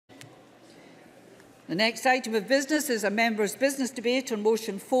The next item of business is a members' business debate on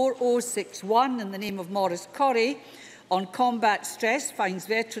motion 4061 in the name of Maurice Corry on combat stress finds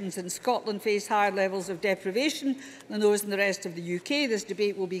veterans in Scotland face higher levels of deprivation than those in the rest of the UK. This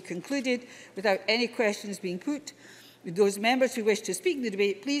debate will be concluded without any questions being put. With those members who wish to speak in the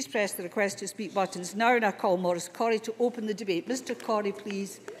debate, please press the request to speak buttons now, and I call Maurice Corry to open the debate. Mr Corry,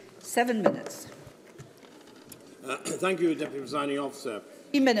 please. 7 minutes. Thank you, Deputy Presiding Officer.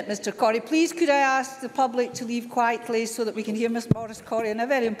 A minute, Mr Corry. Please could I ask the public to leave quietly so that we can hear Mr Maurice Corry in a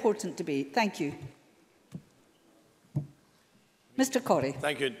very important debate. Thank you. Mr Corry.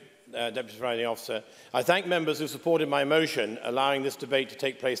 Thank you, Deputy Presiding Officer. I thank members who supported my motion allowing this debate to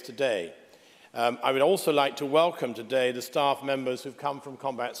take place today. I would also like to welcome today the staff members who've come from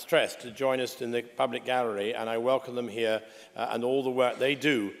Combat Stress to join us in the public gallery, and I welcome them here and all the work they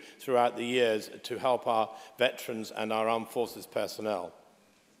do throughout the years to help our veterans and our armed forces personnel.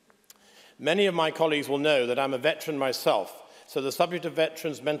 Many of my colleagues will know that I'm a veteran myself, so the subject of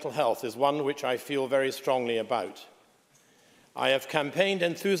veterans' mental health is one which I feel very strongly about. I have campaigned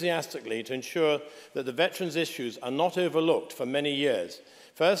enthusiastically to ensure that the veterans' issues are not overlooked for many years,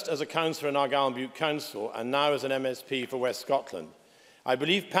 first as a councillor in Argyll and Bute Council and now as an MSP for West Scotland. I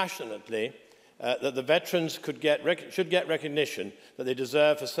believe passionately that the veterans should get recognition that they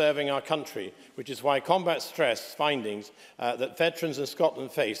deserve for serving our country, which is why combat stress findings that veterans in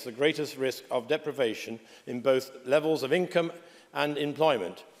Scotland face the greatest risk of deprivation in both levels of income and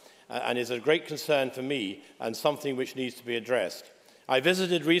employment, and is a great concern for me and something which needs to be addressed. I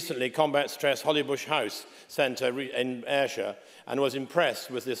visited recently Combat Stress Hollybush House Centre in Ayrshire and was impressed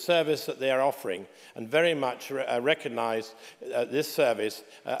with the service that they are offering and very much recognise this service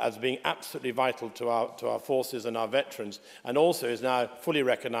as being absolutely vital to our forces and our veterans, and also is now fully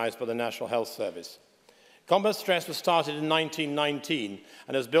recognised by the National Health Service. Combat Stress was started in 1919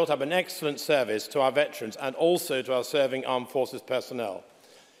 and has built up an excellent service to our veterans and also to our serving armed forces personnel.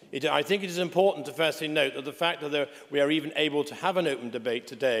 I think it is important to firstly note that the fact that we are even able to have an open debate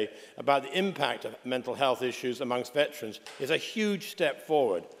today about the impact of mental health issues amongst veterans is a huge step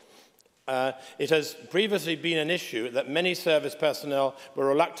forward. It has previously been an issue that many service personnel were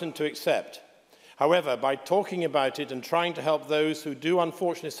reluctant to accept. However, by talking about it and trying to help those who do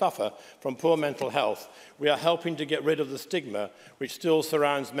unfortunately suffer from poor mental health, we are helping to get rid of the stigma which still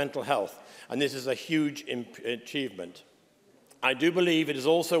surrounds mental health, and this is a huge achievement. I do believe it is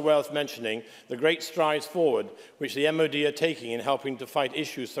also worth mentioning the great strides forward which the MOD are taking in helping to fight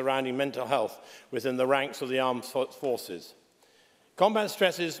issues surrounding mental health within the ranks of the armed forces. Combat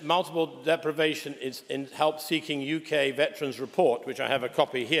Stress's multiple deprivation in help-seeking UK veterans report, which I have a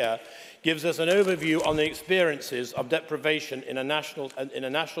copy here, gives us an overview on the experiences of deprivation in a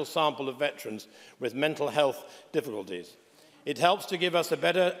national sample of veterans with mental health difficulties. It helps to give us a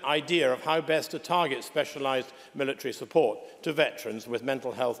better idea of how best to target specialised military support to veterans with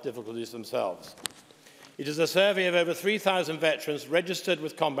mental health difficulties themselves. It is a survey of over 3,000 veterans registered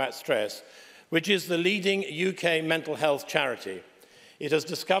with Combat Stress, which is the leading UK mental health charity. It has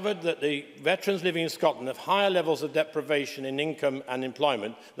discovered that the veterans living in Scotland have higher levels of deprivation in income and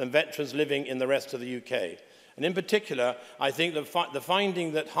employment than veterans living in the rest of the UK. And in particular, I think the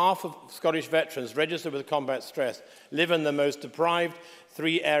finding that half of Scottish veterans registered with Combat Stress live in the most deprived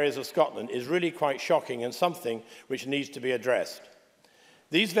 3 areas of Scotland is really quite shocking and something which needs to be addressed.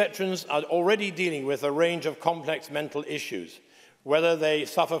 These veterans are already dealing with a range of complex mental issues, whether they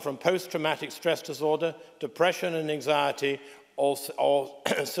suffer from post-traumatic stress disorder, depression and anxiety, or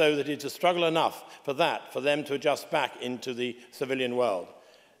so that it's a struggle enough for them to adjust back into the civilian world.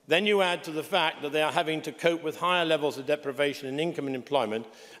 Then you add to the fact that they are having to cope with higher levels of deprivation in income and employment,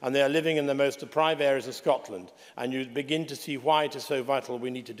 and they are living in the most deprived areas of Scotland, and you begin to see why it is so vital we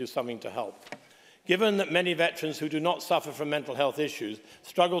need to do something to help. Given that many veterans who do not suffer from mental health issues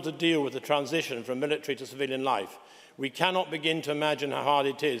struggle to deal with the transition from military to civilian life, we cannot begin to imagine how hard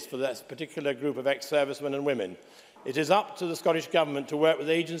it is for this particular group of ex-servicemen and women. It is up to the Scottish Government to work with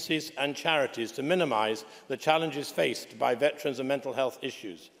agencies and charities to minimise the challenges faced by veterans and mental health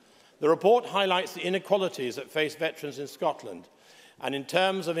issues. The report highlights the inequalities that face veterans in Scotland, and in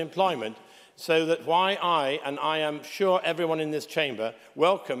terms of employment, so that why I am sure everyone in this chamber,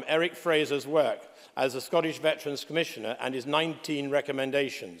 welcome Eric Fraser's work as the Scottish Veterans Commissioner and his 19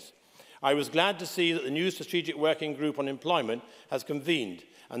 recommendations. I was glad to see that the new Strategic Working Group on Employment has convened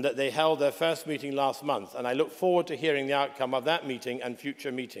and that they held their first meeting last month, and I look forward to hearing the outcome of that meeting and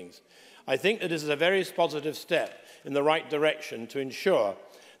future meetings. I think that this is a very positive step in the right direction to ensure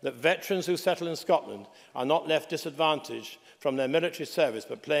that veterans who settle in Scotland are not left disadvantaged from their military service,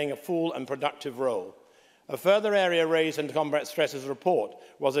 but playing a full and productive role. A further area raised in Combat Stress's report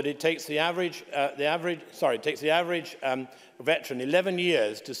was that it takes the average veteran 11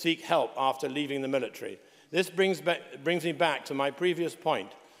 years to seek help after leaving the military. This brings me back to my previous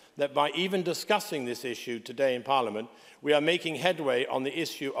point, that by even discussing this issue today in Parliament, we are making headway on the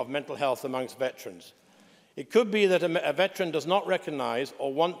issue of mental health amongst veterans. It could be that a veteran does not recognise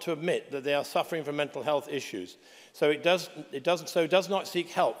or want to admit that they are suffering from mental health issues, so it does not seek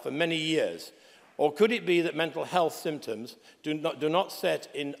help for many years. Or could it be that mental health symptoms do not set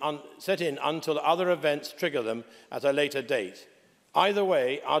in until other events trigger them at a later date? Either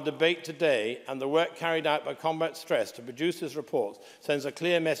way, our debate today and the work carried out by Combat Stress to produce this report sends a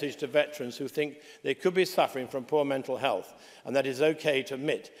clear message to veterans who think they could be suffering from poor mental health, and that it is okay to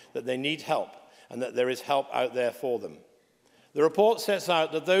admit that they need help and that there is help out there for them. The report sets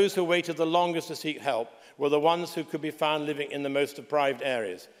out that those who waited the longest to seek help were the ones who could be found living in the most deprived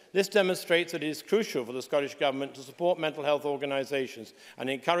areas. This demonstrates that it is crucial for the Scottish Government to support mental health organisations and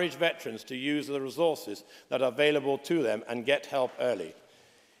encourage veterans to use the resources that are available to them and get help early.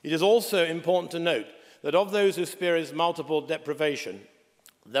 It is also important to note that of those who experienced multiple deprivation,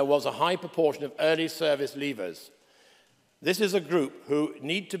 there was a high proportion of early service leavers. This is a group who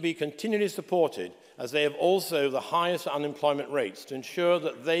need to be continually supported, as they have also the highest unemployment rates, to ensure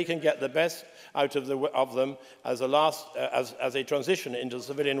that they can get the best out of them as they transition into the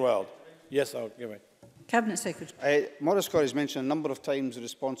civilian world. Yes, I'll give it. Cabinet Secretary. Maurice Corry has mentioned a number of times the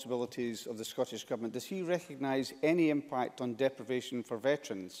responsibilities of the Scottish Government. Does he recognise any impact on deprivation for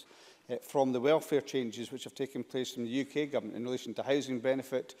veterans from the welfare changes which have taken place from the UK Government in relation to housing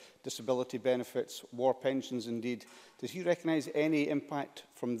benefit, disability benefits, war pensions indeed? Does he recognise any impact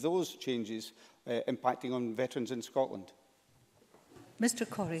from those changes impacting on veterans in Scotland? Mr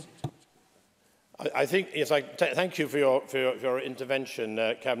Corry. I think, yes, thank you for your intervention,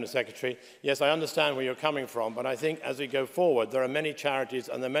 Cabinet Secretary. Yes, I understand where you're coming from, but I think as we go forward, there are many charities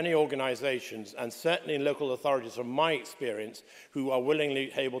and there are many organisations, and certainly local authorities from my experience, who are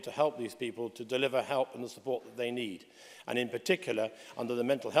willingly able to help these people to deliver help and the support that they need. And in particular, under the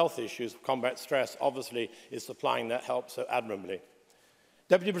mental health issues, Combat Stress obviously is supplying that help so admirably.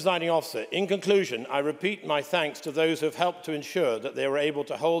 Deputy Presiding Officer, in conclusion, I repeat my thanks to those who have helped to ensure that they were able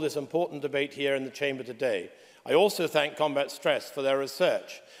to hold this important debate here in the Chamber today. I also thank Combat Stress for their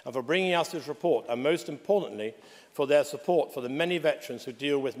research and for bringing us this report, and most importantly, for their support for the many veterans who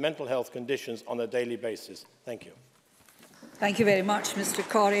deal with mental health conditions on a daily basis. Thank you. Thank you very much, Mr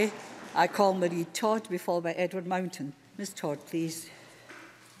Corry. I call Marie Todd to be followed by Edward Mountain. Ms Todd, please.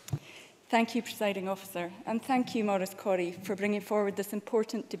 Thank you, Presiding Officer, and thank you, Maurice Corry, for bringing forward this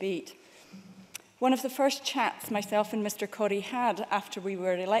important debate. One of the first chats myself and Mr Corry had after we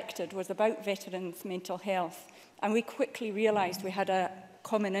were elected was about veterans' mental health, and we quickly realised we had a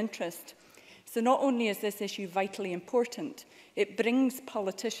common interest. So not only is this issue vitally important, it brings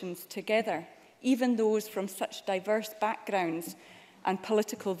politicians together, even those from such diverse backgrounds and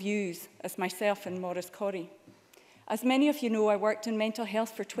political views as myself and Maurice Corry. As many of you know, I worked in mental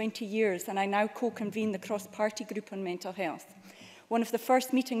health for 20 years and I now co-convene the cross-party group on mental health. One of the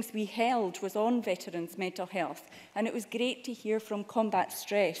first meetings we held was on veterans' mental health, and it was great to hear from Combat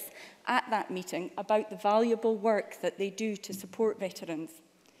Stress at that meeting about the valuable work that they do to support veterans.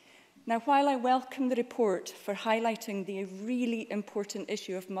 Now, while I welcome the report for highlighting the really important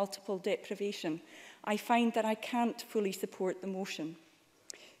issue of multiple deprivation, I find that I can't fully support the motion.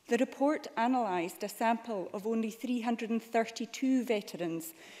 The report analysed a sample of only 332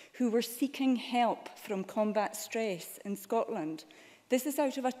 veterans who were seeking help from Combat Stress in Scotland. This is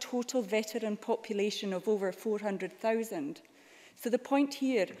out of a total veteran population of over 400,000. So the point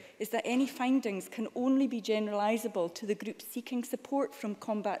here is that any findings can only be generalisable to the group seeking support from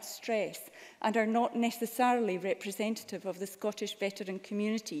Combat Stress and are not necessarily representative of the Scottish veteran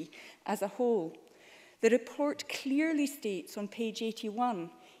community as a whole. The report clearly states on page 81,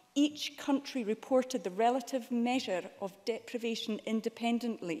 each country reported the relative measure of deprivation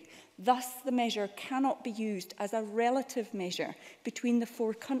independently. Thus, the measure cannot be used as a relative measure between the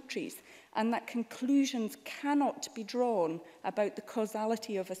four countries, and that conclusions cannot be drawn about the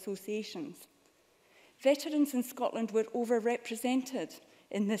causality of associations. Veterans in Scotland were overrepresented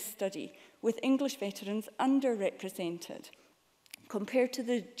in this study, with English veterans underrepresented compared to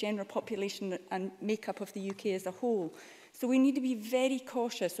the general population and makeup of the UK as a whole. So we need to be very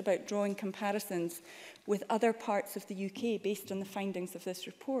cautious about drawing comparisons with other parts of the UK based on the findings of this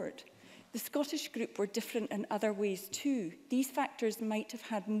report. The Scottish group were different in other ways too. These factors might have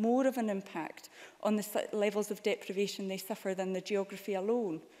had more of an impact on the levels of deprivation they suffer than the geography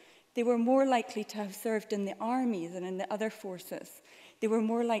alone. They were more likely to have served in the army than in the other forces. They were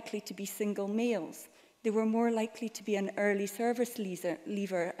more likely to be single males. They were more likely to be an early service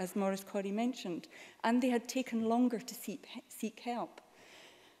leaver, as Maurice Corry mentioned, and they had taken longer to seek help.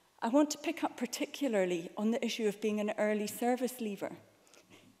 I want to pick up particularly on the issue of being an early service leaver.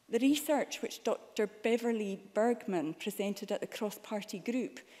 The research which Dr. Beverly Bergman presented at the cross-party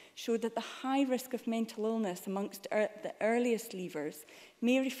group showed that the high risk of mental illness amongst the earliest leavers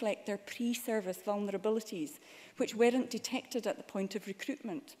may reflect their pre-service vulnerabilities, which weren't detected at the point of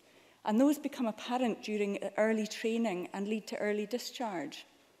recruitment. And those become apparent during early training and lead to early discharge.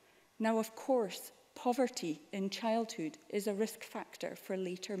 Now, of course, poverty in childhood is a risk factor for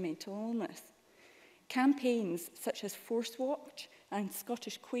later mental illness. Campaigns such as Force Watch and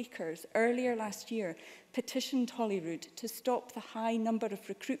Scottish Quakers earlier last year petitioned Holyrood to stop the high number of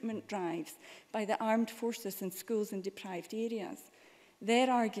recruitment drives by the armed forces in schools in deprived areas. Their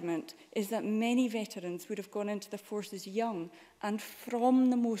argument is that many veterans would have gone into the forces young and from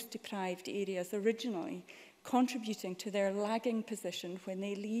the most deprived areas originally, contributing to their lagging position when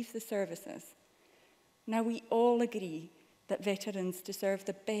they leave the services. Now, we all agree that veterans deserve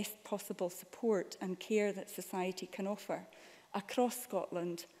the best possible support and care that society can offer across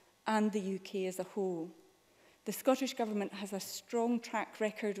Scotland and the UK as a whole. The Scottish Government has a strong track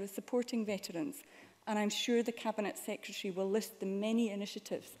record with supporting veterans, and I'm sure the Cabinet Secretary will list the many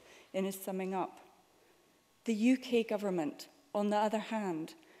initiatives in his summing up. The UK Government, on the other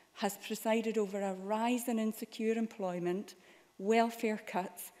hand, has presided over a rise in insecure employment, welfare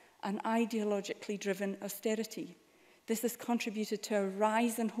cuts, and ideologically driven austerity. This has contributed to a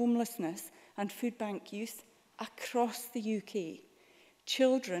rise in homelessness and food bank use across the UK.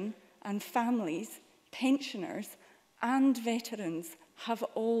 Children and families, pensioners and veterans have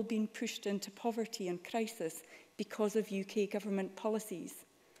all been pushed into poverty and crisis because of UK government policies.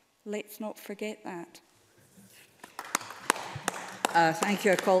 Let's not forget that. Thank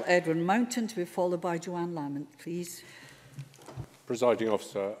you. I call Edwin Mountain to be followed by Joanne Lamont, please. Presiding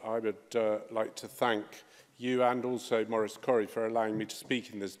Officer, I would like to thank you and also Maurice Corry for allowing me to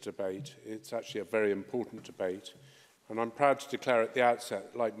speak in this debate. It's actually a very important debate. And I'm proud to declare at the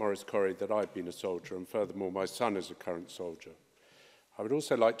outset, like Maurice Corry, that I've been a soldier, and furthermore, my son is a current soldier. I would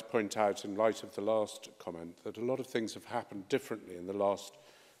also like to point out, in light of the last comment, that a lot of things have happened differently in the last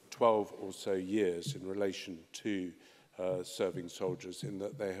 12 or so years in relation to serving soldiers, in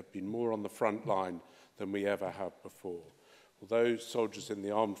that they have been more on the front line than we ever have before. Although soldiers in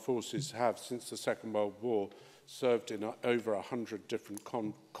the armed forces have, since the Second World War, served in over 100 different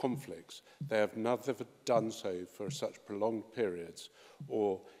conflicts, they have never done so for such prolonged periods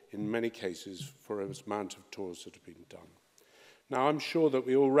or, in many cases, for a amount of tours that have been done. Now, I'm sure that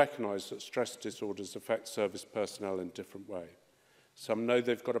we all recognise that stress disorders affect service personnel in different ways. Some know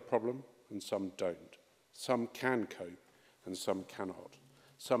they've got a problem and some don't. Some can cope and some cannot.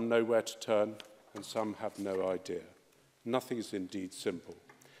 Some know where to turn and some have no idea. Nothing is indeed simple.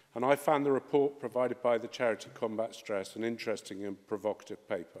 And I found the report provided by the charity Combat Stress an interesting and provocative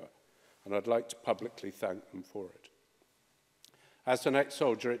paper, and I'd like to publicly thank them for it. As an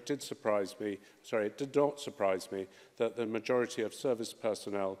ex-soldier, it did not surprise me that the majority of service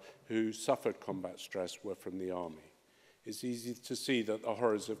personnel who suffered combat stress were from the army. It's easy to see that the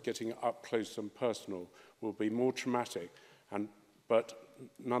horrors of getting up close and personal will be more traumatic, but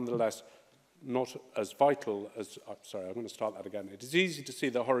nonetheless not as vital as... I'm going to start that again. It is easy to see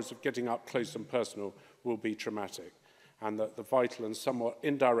the horrors of getting up close and personal will be traumatic, and that the vital and somewhat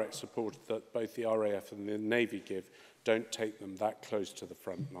indirect support that both the RAF and the Navy give don't take them that close to the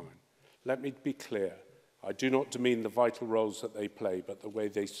front line. Let me be clear. I do not demean the vital roles that they play, but the way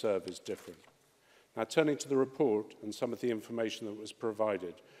they serve is different. Now, turning to the report, and some of the information that was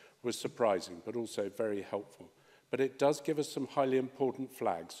provided was surprising, but also very helpful. But it does give us some highly important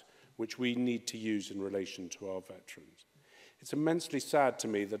flags which we need to use in relation to our veterans. It's immensely sad to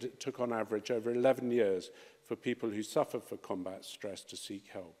me that it took on average over 11 years for people who suffer from combat stress to seek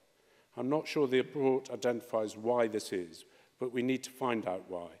help. I'm not sure the report identifies why this is, but we need to find out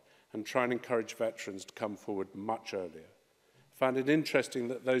why and try and encourage veterans to come forward much earlier. I found it interesting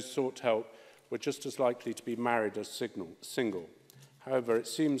that those sought help were just as likely to be married as single. However, it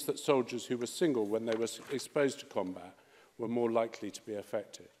seems that soldiers who were single when they were exposed to combat were more likely to be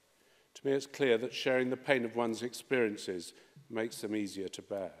affected. To me, it's clear that sharing the pain of one's experiences makes them easier to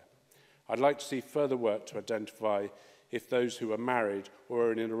bear. I'd like to see further work to identify if those who are married or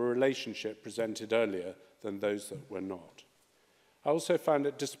are in a relationship presented earlier than those that were not. I also found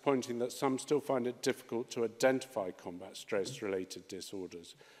it disappointing that some still find it difficult to identify combat stress-related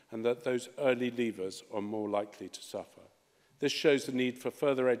disorders and that those early leavers are more likely to suffer. This shows the need for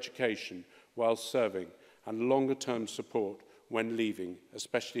further education while serving and longer-term support when leaving,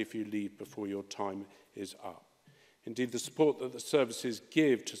 especially if you leave before your time is up. Indeed, the support that the services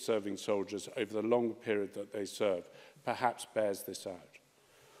give to serving soldiers over the long period that they serve perhaps bears this out.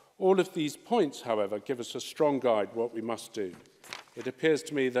 All of these points, however, give us a strong guide what we must do. It appears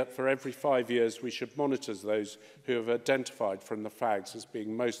to me that for every 5 years we should monitor those who have identified from the flags as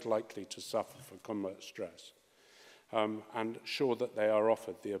being most likely to suffer from combat stress and ensure that they are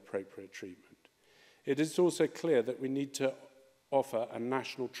offered the appropriate treatment. It is also clear that we need to offer a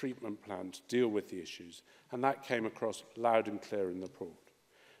national treatment plan to deal with the issues, and that came across loud and clear in the report.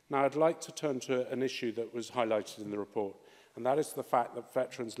 Now, I'd like to turn to an issue that was highlighted in the report, and that is the fact that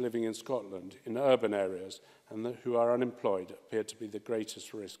veterans living in Scotland, in urban areas, and who are unemployed appear to be the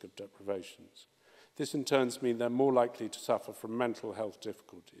greatest risk of deprivations. This in turn means they're more likely to suffer from mental health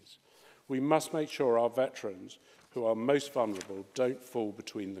difficulties. We must make sure our veterans, who are most vulnerable, don't fall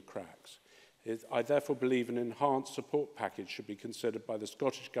between the cracks. I therefore believe an enhanced support package should be considered by the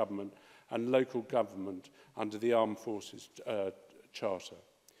Scottish Government and local government under the Armed Forces Charter.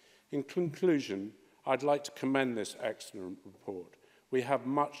 In conclusion, I'd like to commend this excellent report. We have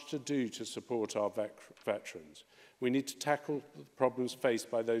much to do to support our veterans. We need to tackle the problems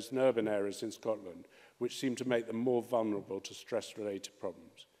faced by those in urban areas in Scotland, which seem to make them more vulnerable to stress-related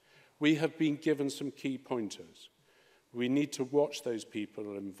problems. We have been given some key pointers. We need to watch those people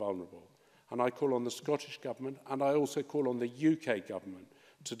who are vulnerable. And I call on the Scottish Government, and I also call on the UK Government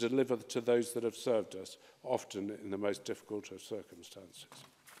to deliver to those that have served us, often in the most difficult of circumstances.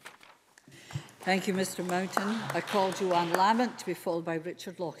 Thank you, Mr Mountain. I call Joanne Lamont to be followed by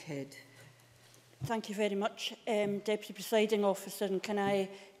Richard Lochhead. Thank you very much, Deputy Presiding Officer, and can I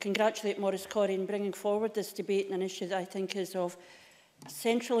congratulate Maurice Corry in bringing forward this debate on an issue that I think is of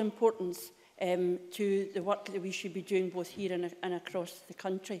central importance to the work that we should be doing both here and across the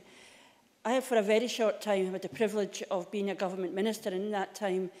country. I have for a very short time had the privilege of being a government minister, and in that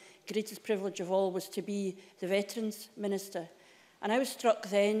time, greatest privilege of all was to be the Veterans Minister. And I was struck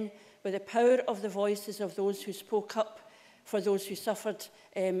then with the power of the voices of those who spoke up for those who suffered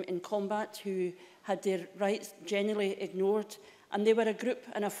in combat, who had their rights generally ignored, and they were a group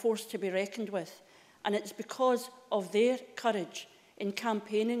and a force to be reckoned with. And it's because of their courage in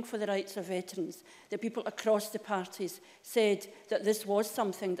campaigning for the rights of veterans that people across the parties said that this was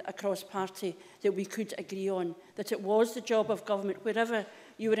something that across party that we could agree on, that it was the job of government, wherever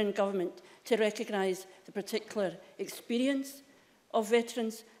you were in government, to recognise the particular experience of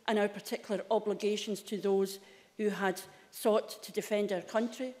veterans and our particular obligations to those who had sought to defend our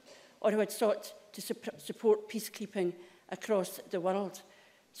country or who had sought to support peacekeeping across the world.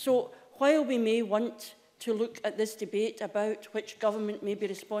 So while we may want to look at this debate about which government may be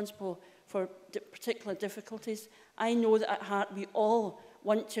responsible for particular difficulties, I know that at heart we all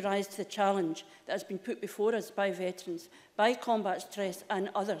want to rise to the challenge that has been put before us by veterans, by combat stress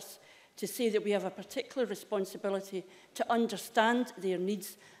and others, to say that we have a particular responsibility to understand their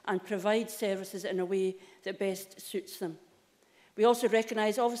needs and provide services in a way that best suits them. We also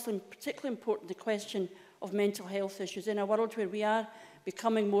recognise, obviously, particularly important, the question of mental health issues. In a world where we are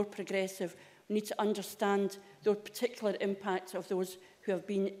becoming more progressive, we need to understand the particular impacts of those who have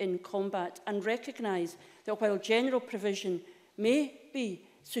been in combat and recognise that while general provision may be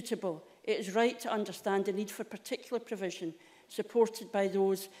suitable, it is right to understand the need for particular provision supported by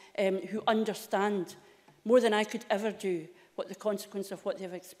those who understand more than I could ever do what the consequence of what they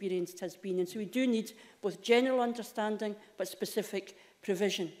have experienced has been. And so we do need both general understanding but specific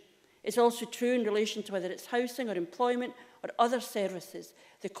provision. It's also true in relation to whether it's housing or employment or other services.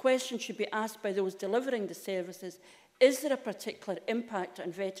 The question should be asked by those delivering the services, is there a particular impact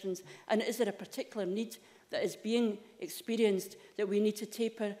on veterans and is there a particular need that is being experienced that we need to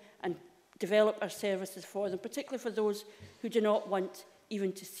taper and develop our services for them, particularly for those who do not want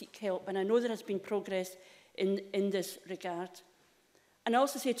even to seek help. And I know there has been progress in this regard. And I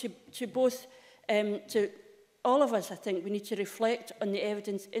also say to all of us, I think, we need to reflect on the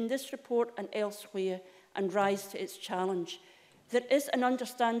evidence in this report and elsewhere and rise to its challenge. There is an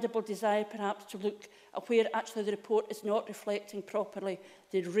understandable desire, perhaps, to look at where actually the report is not reflecting properly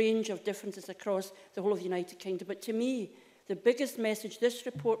the range of differences across the whole of the United Kingdom. But to me, the biggest message this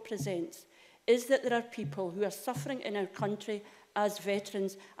report presents is that there are people who are suffering in our country as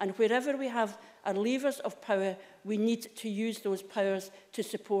veterans, and wherever we have our levers of power, we need to use those powers to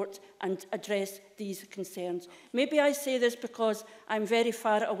support and address these concerns. Maybe I say this because I'm very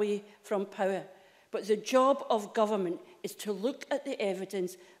far away from power, but the job of government is to look at the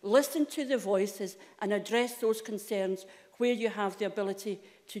evidence, listen to the voices, and address those concerns where you have the ability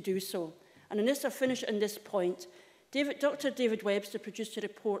to do so. And in this, I'll finish on this point. Dr. David Webster produced a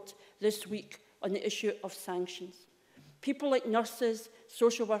report this week on the issue of sanctions. People like nurses,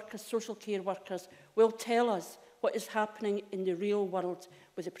 social workers, social care workers will tell us what is happening in the real world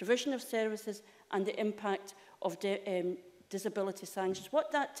with the provision of services and the impact of disability sanctions.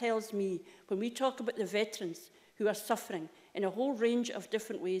 What that tells me, when we talk about the veterans who are suffering in a whole range of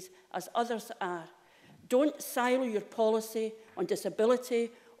different ways, as others are, don't silo your policy on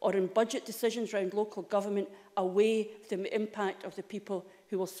disability or in budget decisions around local government away from the impact of the people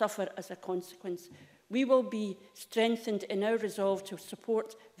who will suffer as a consequence. We will be strengthened in our resolve to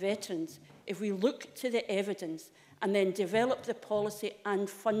support veterans if we look to the evidence and then develop the policy and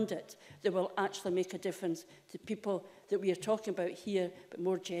fund it that will actually make a difference to people that we are talking about here, but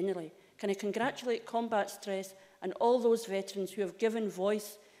more generally. Can I congratulate Combat Stress and all those veterans who have given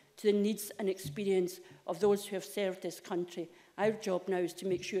voice to the needs and experience of those who have served this country. Our job now is to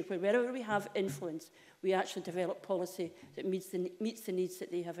make sure wherever we have influence, we actually develop policy that meets the needs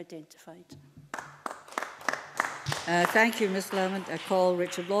that they have identified. Thank you, Ms Lamont. I call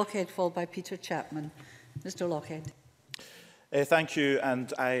Richard Lockhead, followed by Peter Chapman. Mr Lockhead. Thank you,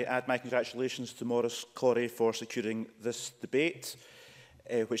 and I add my congratulations to Maurice Corry for securing this debate,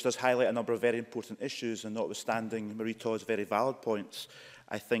 which does highlight a number of very important issues, and notwithstanding Marie Todd's very valid points,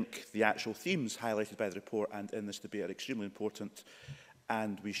 I think the actual themes highlighted by the report and in this debate are extremely important,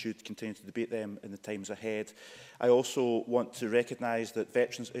 and we should continue to debate them in the times ahead. I also want to recognise that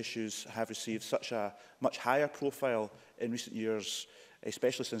veterans' issues have received such a much higher profile in recent years,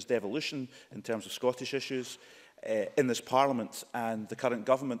 especially since devolution, in terms of Scottish issues, in this Parliament. And the current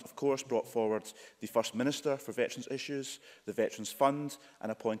government, of course, brought forward the First Minister for Veterans Issues, the Veterans Fund,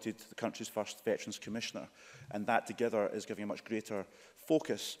 and appointed the country's first Veterans Commissioner. And that together is giving a much greater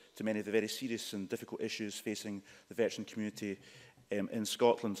focus to many of the very serious and difficult issues facing the veteran community in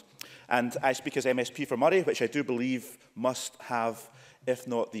Scotland. And I speak as MSP for Moray, which I do believe must have, if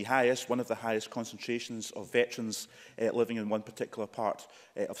not the highest, one of the highest concentrations of veterans living in one particular part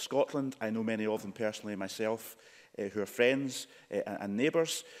of Scotland. I know many of them personally myself, who are friends and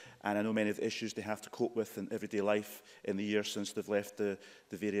neighbours, and I know many of the issues they have to cope with in everyday life in the years since they've left the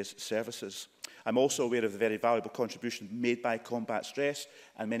various services. I'm also aware of the very valuable contribution made by Combat Stress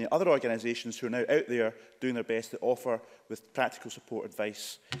and many other organisations who are now out there doing their best to offer with practical support,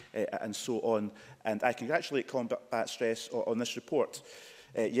 advice and so on. And I congratulate Combat Stress on this report.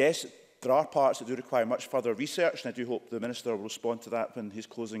 Yes, there are parts that do require much further research, and I do hope the Minister will respond to that when he's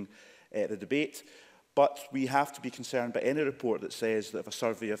closing the debate. But we have to be concerned by any report that says that if a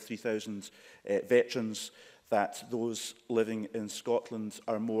survey of 3,000 veterans, that those living in Scotland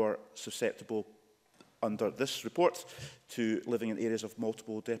are more susceptible under this report to living in areas of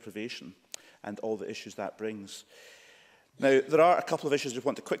multiple deprivation and all the issues that brings. Now, there are a couple of issues we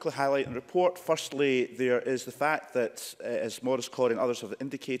want to quickly highlight in the report. Firstly, there is the fact that, as Maurice Corry and others have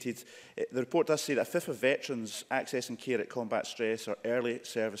indicated, the report does say that a fifth of veterans accessing care at Combat Stress are early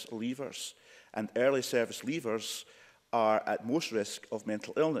service leavers. And early service leavers are at most risk of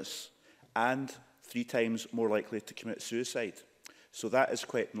mental illness and 3 times more likely to commit suicide. So that is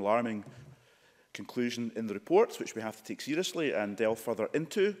quite an alarming conclusion in the report, which we have to take seriously and delve further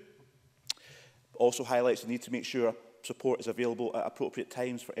into. Also highlights the need to make sure support is available at appropriate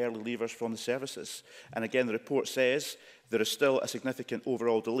times for early leavers from the services. And again, the report says there is still a significant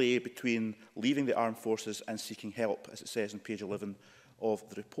overall delay between leaving the armed forces and seeking help, as it says on page 11 of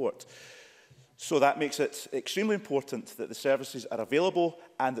the report. So that makes it extremely important that the services are available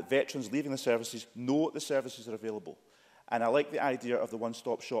and that veterans leaving the services know the services are available. And I like the idea of the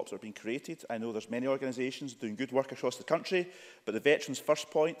one-stop shops that are being created. I know there's many organisations doing good work across the country, but the Veterans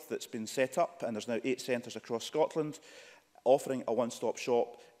First Point that's been set up, and there's now 8 centres across Scotland, offering a one-stop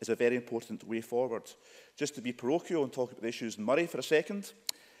shop is a very important way forward. Just to be parochial and talk about the issues in Moray for a second,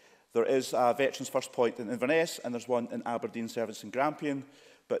 there is a Veterans First Point in Inverness, and there's one in Aberdeen Service in Grampian.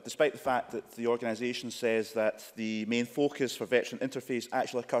 But despite the fact that the organisation says that the main focus for veteran interface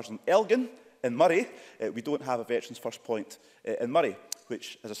actually occurs in Elgin, in Moray, we don't have a Veterans First Point in Moray,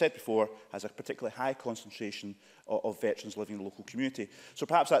 which, as I said before, has a particularly high concentration of veterans living in the local community. So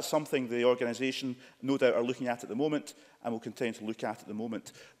perhaps that's something the organisation, no doubt, are looking at the moment and will continue to look at the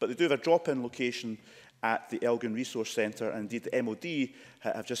moment. But they do have a drop-in location at the Elgin Resource Centre, and indeed the MOD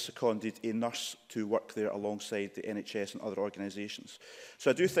have just seconded a nurse to work there alongside the NHS and other organisations.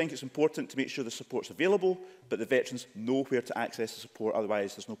 So I do think it's important to make sure the support's available, but the veterans know where to access the support,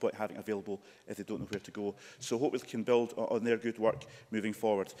 otherwise there's no point having it available if they don't know where to go. So hopefully we can build on their good work moving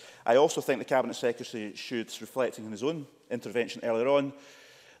forward. I also think the Cabinet Secretary should, reflecting on his own intervention earlier on,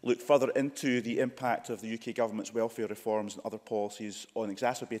 look further into the impact of the UK Government's welfare reforms and other policies on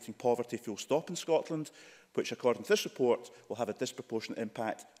exacerbating poverty full stop in Scotland, which, according to this report, will have a disproportionate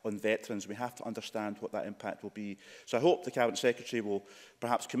impact on veterans. We have to understand what that impact will be. So I hope the Cabinet Secretary will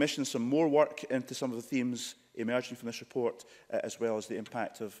perhaps commission some more work into some of the themes emerging from this report, as well as the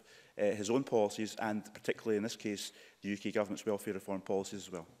impact of his own policies, and particularly in this case, the UK Government's welfare reform policies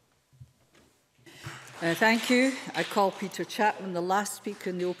as well. Thank you. I call Peter Chapman, the last speaker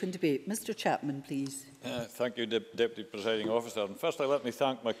in the open debate. Mr Chapman, please. Thank you, Deputy Presiding Officer. And firstly, let me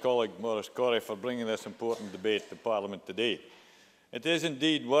thank my colleague Maurice Corry for bringing this important debate to Parliament today. It is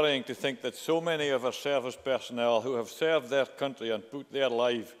indeed worrying to think that so many of our service personnel who have served their country and put their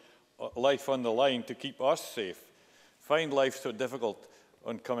life on the line to keep us safe find life so difficult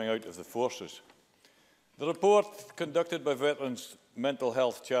on coming out of the forces. The report conducted by Veterans Mental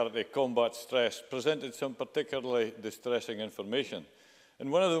Health charity Combat Stress presented some particularly distressing information.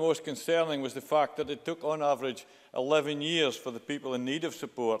 And one of the most concerning was the fact that it took on average 11 years for the people in need of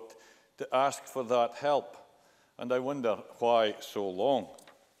support to ask for that help. And I wonder why so long.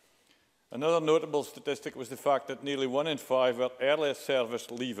 Another notable statistic was the fact that nearly 1 in 5 are early service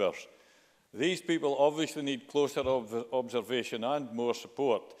leavers. These people obviously need closer observation and more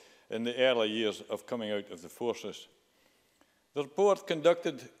support in the early years of coming out of the forces. The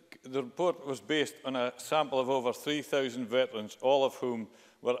report was based on a sample of over 3,000 veterans, all of whom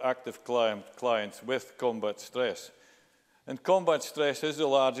were active clients with Combat Stress. And Combat Stress is the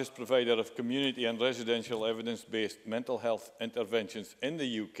largest provider of community and residential evidence-based mental health interventions in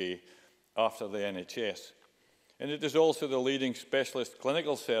the UK after the NHS. And it is also the leading specialist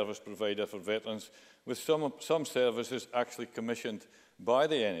clinical service provider for veterans, with some services actually commissioned by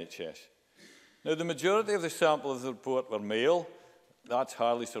the NHS. Now, the majority of the sample of the report were male. That's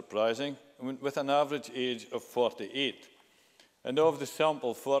hardly surprising, with an average age of 48. And of the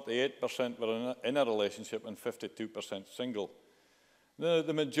sample, 48% were in a relationship and 52% single. Now,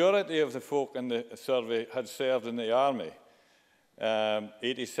 the majority of the folk in the survey had served in the Army.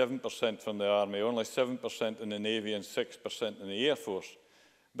 87% from the Army, only 7% in the Navy and 6% in the Air Force.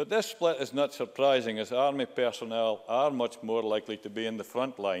 But this split is not surprising, as Army personnel are much more likely to be in the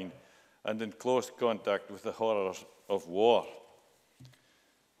front line and in close contact with the horrors of war.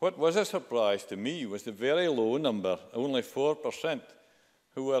 What was a surprise to me was the very low number, only 4%,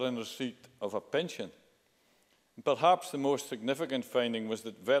 who were in receipt of a pension. Perhaps the most significant finding was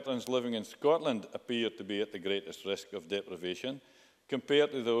that veterans living in Scotland appeared to be at the greatest risk of deprivation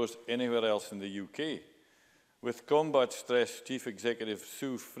compared to those anywhere else in the UK, with Combat Stress Chief Executive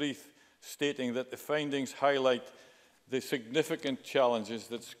Sue Freeth stating that the findings highlight the significant challenges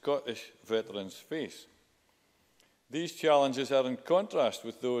that Scottish veterans face. These challenges are in contrast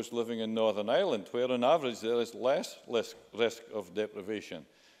with those living in Northern Ireland, where on average there is less risk of deprivation.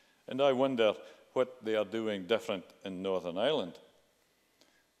 And I wonder what they are doing different in Northern Ireland.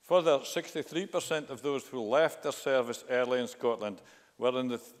 Further, 63% of those who left their service early in Scotland were in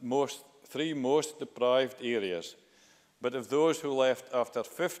the three most deprived areas. But of those who left after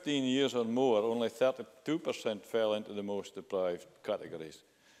 15 years or more, only 32% fell into the most deprived categories,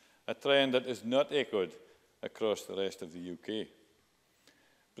 a trend that is not echoed across the rest of the UK.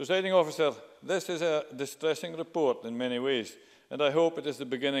 Presiding Officer, this is a distressing report in many ways, and I hope it is the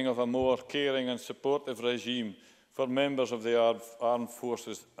beginning of a more caring and supportive regime for members of the armed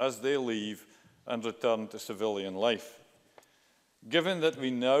forces as they leave and return to civilian life. Given that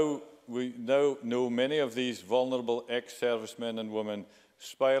we now know many of these vulnerable ex-servicemen and women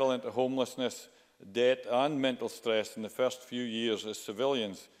spiral into homelessness, debt and mental stress in the first few years as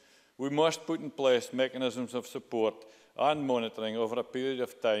civilians, we must put in place mechanisms of support and monitoring over a period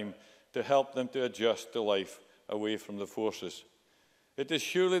of time to help them to adjust to life away from the forces. It is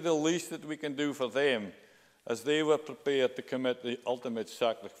surely the least that we can do for them, as they were prepared to commit the ultimate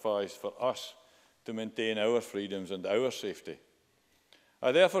sacrifice for us to maintain our freedoms and our safety.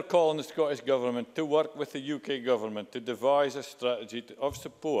 I therefore call on the Scottish Government to work with the UK Government to devise a strategy of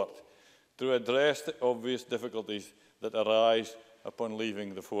support to address the obvious difficulties that arise upon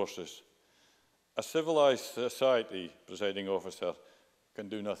leaving the forces. A civilised society, Presiding Officer, can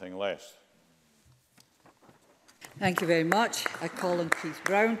do nothing less. Thank you very much. I call on Keith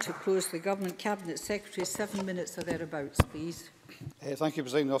Brown to close the Government Cabinet Secretary. 7 minutes or thereabouts, please. Thank you,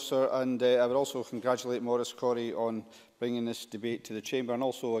 Presiding Officer, and I would also congratulate Maurice Corry on bringing this debate to the Chamber, and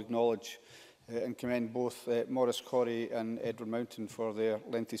also acknowledge and commend both Maurice Corry and Edward Mountain for their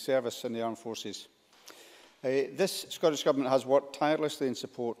lengthy service in the Armed Forces. This Scottish Government has worked tirelessly in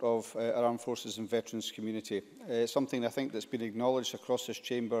support of our Armed Forces and Veterans community, something I think that's been acknowledged across this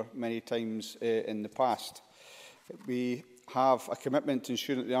Chamber many times in the past. We have a commitment to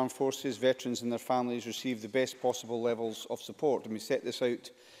ensuring that the armed forces, veterans and their families receive the best possible levels of support. And we set this out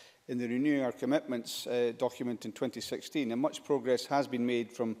in the Renewing Our Commitments document in 2016. And much progress has been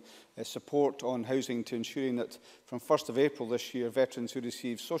made from support on housing to ensuring that from 1st of April this year, veterans who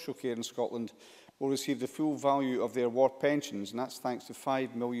receive social care in Scotland will receive the full value of their war pensions, and that's thanks to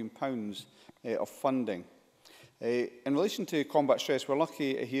 £5 million of funding. In relation to combat stress, we're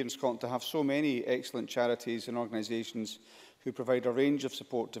lucky here in Scotland to have so many excellent charities and organisations who provide a range of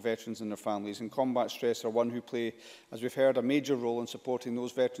support to veterans and their families. And combat stress are one who play, as we've heard, a major role in supporting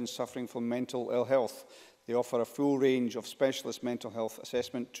those veterans suffering from mental ill health. They offer a full range of specialist mental health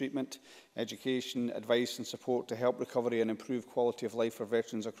assessment, treatment, education, advice and support to help recovery and improve quality of life for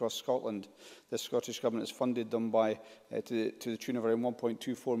veterans across Scotland. The Scottish Government has funded them to the tune of around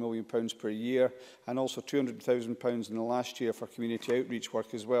 £1.24 million per year, and also £200,000 in the last year for community outreach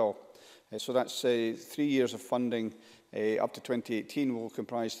work as well. So that's 3 years of funding up to 2018 will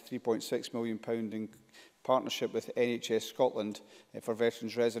comprise £3.6 million in partnership with NHS Scotland for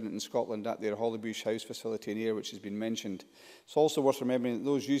veterans resident in Scotland at their Hollybush House facility in Ayr, which has been mentioned. It's also worth remembering that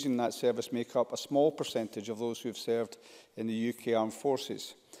those using that service make up a small percentage of those who have served in the UK Armed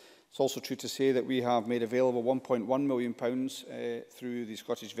Forces. It's also true to say that we have made available £1.1 million through the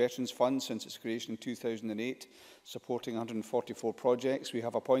Scottish Veterans Fund since its creation in 2008, supporting 144 projects. We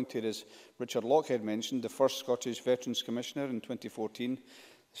have appointed, as Richard Lockhead mentioned, the first Scottish Veterans Commissioner in 2014,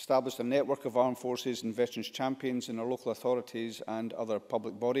 established a network of armed forces and veterans champions in our local authorities and other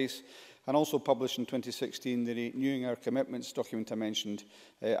public bodies, and also published in 2016 the Renewing Our Commitments document I mentioned,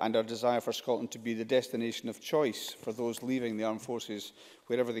 and our desire for Scotland to be the destination of choice for those leaving the armed forces,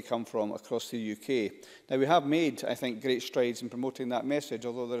 wherever they come from, across the UK. Now, we have made, I think, great strides in promoting that message,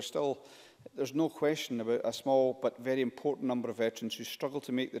 although there's no question about a small but very important number of veterans who struggle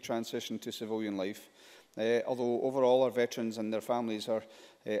to make the transition to civilian life. Although overall our veterans and their families are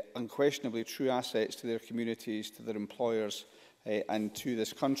unquestionably true assets to their communities, to their employers and to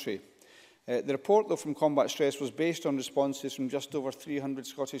this country. The report, though, from Combat Stress was based on responses from just over 300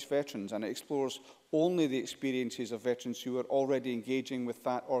 Scottish veterans, and it explores only the experiences of veterans who are already engaging with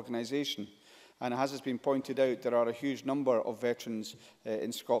that organisation. And as has been pointed out, there are a huge number of veterans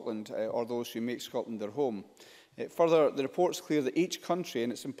in Scotland, or those who make Scotland their home. Further, the report is clear that each country,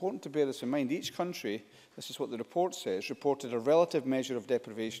 and it's important to bear this in mind, each country, this is what the report says, reported a relative measure of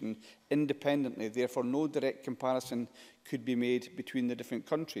deprivation independently. Therefore, no direct comparison could be made between the different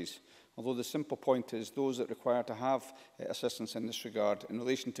countries. Although the simple point is those that require to have assistance in this regard, in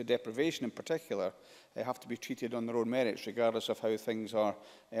relation to deprivation in particular, have to be treated on their own merits, regardless of how things are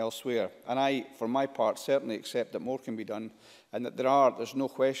elsewhere. And I, for my part, certainly accept that more can be done, and that there's no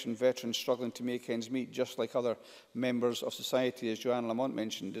question, veterans struggling to make ends meet, just like other members of society, as Joanne Lamont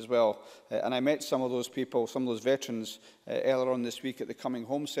mentioned as well. And I met some of those people, some of those veterans, earlier on this week at the Coming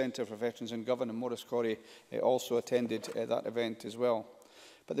Home Centre for Veterans in Govan, and Maurice Corry also attended that event as well.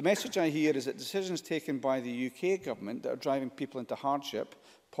 But the message I hear is that decisions taken by the UK government that are driving people into hardship,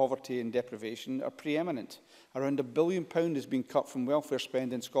 poverty and deprivation are preeminent. Around £1 billion has been cut from welfare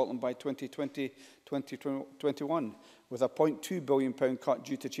spend in Scotland by 2020-2021, with a £0.2 billion cut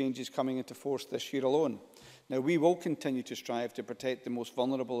due to changes coming into force this year alone. Now, we will continue to strive to protect the most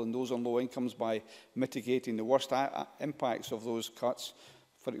vulnerable and those on low incomes by mitigating the worst impacts of those cuts.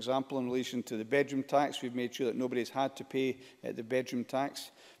 For example, in relation to the bedroom tax, we've made sure that nobody's had to pay the bedroom tax.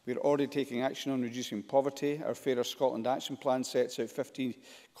 We're already taking action on reducing poverty. Our Fairer Scotland Action Plan sets out 50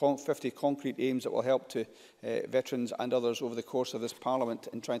 concrete aims that will help to veterans and others over the course of this Parliament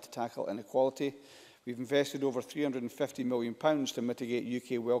in trying to tackle inequality. We've invested over £350 million to mitigate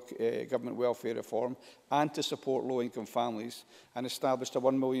UK government welfare reform and to support low-income families, and established a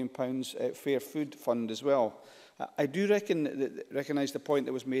 £1 million fair food fund as well. I do recognise the point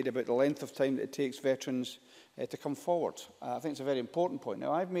that was made about the length of time that it takes veterans to come forward. I think it's a very important point.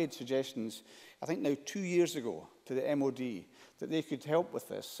 Now, I've made suggestions, I think now 2 years ago, to the MOD that they could help with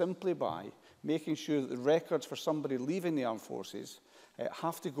this simply by making sure that the records for somebody leaving the armed forces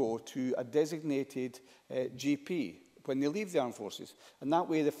have to go to a designated GP when they leave the armed forces. And that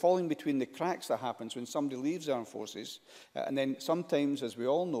way, the falling between the cracks that happens when somebody leaves the armed forces, and then sometimes, as we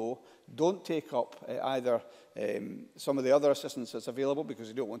all know, don't take up either some of the other assistance that's available because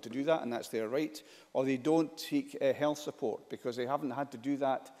they don't want to do that, and that's their right, or they don't seek health support because they haven't had to do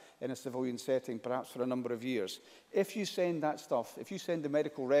that in a civilian setting, perhaps for a number of years. If you send that stuff, if you send the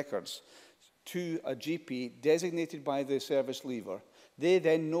medical records to a GP designated by the service leaver, They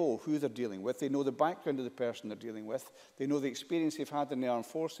then know who they're dealing with. They know the background of the person they're dealing with. They know the experience they've had in the armed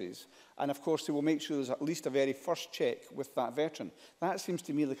forces. And, of course, they will make sure there's at least a very first check with that veteran. That seems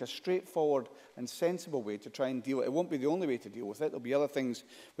to me like a straightforward and sensible way to try and deal with it. It won't be the only way to deal with it. There'll be other things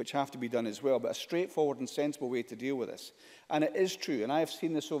which have to be done as well, but a straightforward and sensible way to deal with this. And it is true, and I've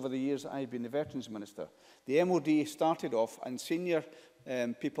seen this over the years that I've been the Veterans Minister. The MOD started off, and senior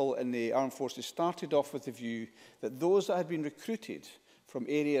people in the armed forces started off with the view that those that had been recruited from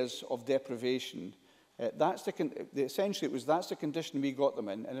areas of deprivation, essentially that's the condition we got them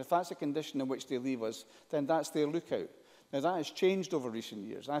in, and if that's the condition in which they leave us, then that's their lookout. Now, that has changed over recent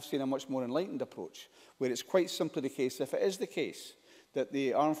years. I've seen a much more enlightened approach, where it's quite simply the case, if it is the case that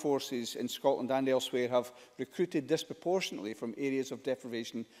the armed forces in Scotland and elsewhere have recruited disproportionately from areas of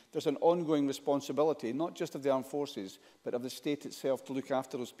deprivation, there's an ongoing responsibility, not just of the armed forces, but of the state itself to look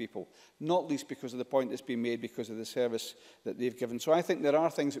after those people, not least because of the point that's been made because of the service that they've given. So I think there are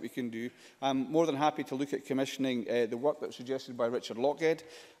things that we can do. I'm more than happy to look at commissioning the work that was suggested by Richard Lockhead.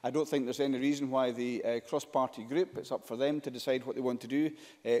 I don't think there's any reason why the cross-party group, it's up for them to decide what they want to do,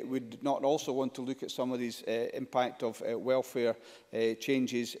 would not also want to look at some of these impact of welfare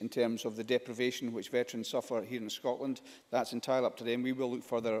changes in terms of the deprivation which veterans suffer here in Scotland. That's entirely up to them. We will look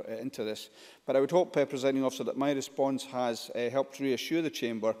further into this. But I would hope, Presiding Officer, that my response has helped reassure the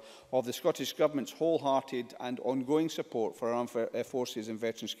Chamber of the Scottish Government's wholehearted and ongoing support for our armed forces and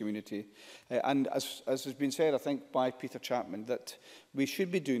veterans community. And as has been said, I think, by Peter Chapman, that we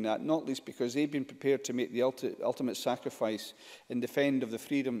should be doing that, not least because they've been prepared to make the ultimate sacrifice in defence of the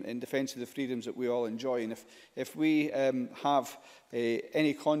freedoms that we all enjoy. And if we have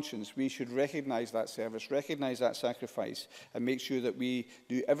any conscience, we should recognise that service, recognise that sacrifice, and make sure that we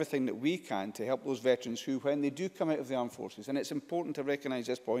do everything that we can to help those veterans who, when they do come out of the armed forces, and it's important to recognise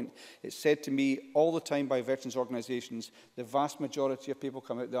this point, it's said to me all the time by veterans organisations, the vast majority of people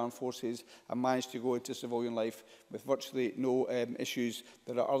come out of the armed forces and manage to go into civilian life with virtually no issues.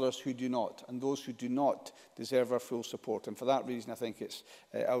 There are others who do not, and those who do not deserve our full support. And for that reason, I think it's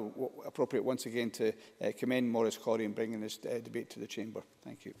appropriate once again to commend Maurice Corry in bringing this debate to the Chamber.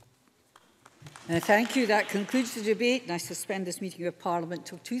 Thank you. Thank you. That concludes the debate, and I suspend this meeting of Parliament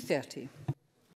till 2:30.